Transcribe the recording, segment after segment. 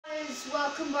guys,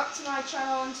 welcome back to my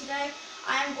channel, and today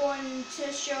I am going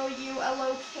to show you a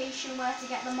location where to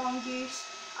get the mongoose.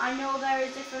 I know there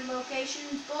is different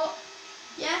locations, but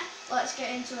yeah, let's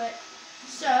get into it.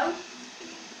 So,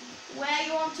 where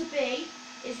you want to be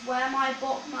is where my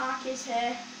bookmark is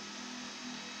here.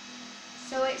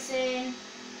 So it's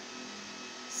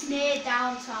near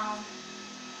downtown.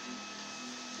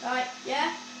 Right,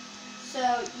 yeah?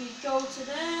 So you go to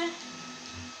there.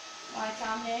 I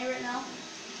can't hear it now.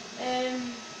 And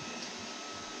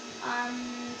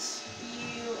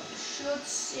you should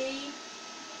see.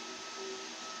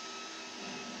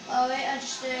 Oh wait, I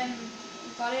just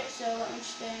got it. So let me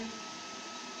just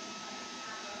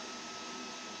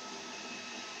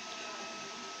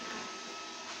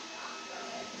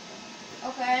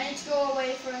okay, I need to go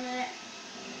away for a minute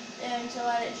to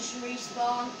let it just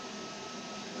respawn.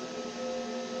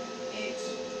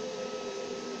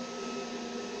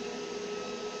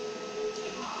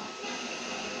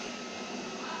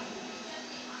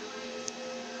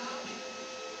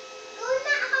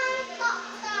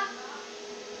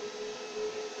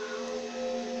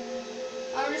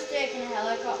 I'm just taking a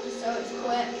helicopter so it's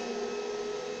quick.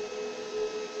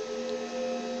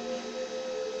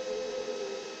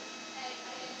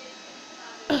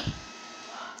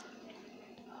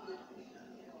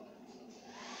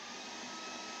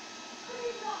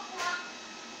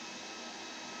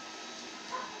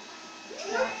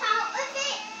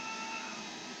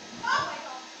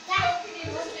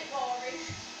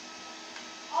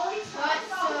 Right,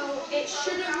 so it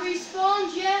should have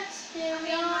respawned, yes, here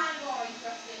we are.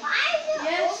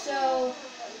 Yeah, so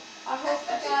I hope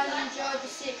you guys enjoyed the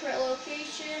secret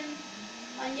location,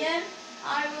 and yeah,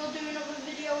 I will do another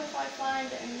video if I find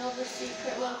another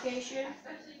secret location.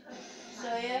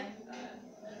 So yeah,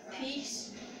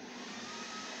 peace.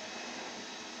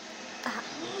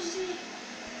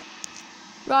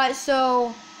 Right,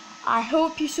 so I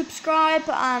hope you subscribe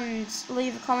and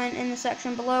leave a comment in the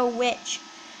section below which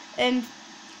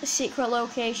secret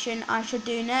location I should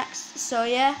do next. So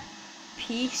yeah,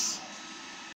 peace.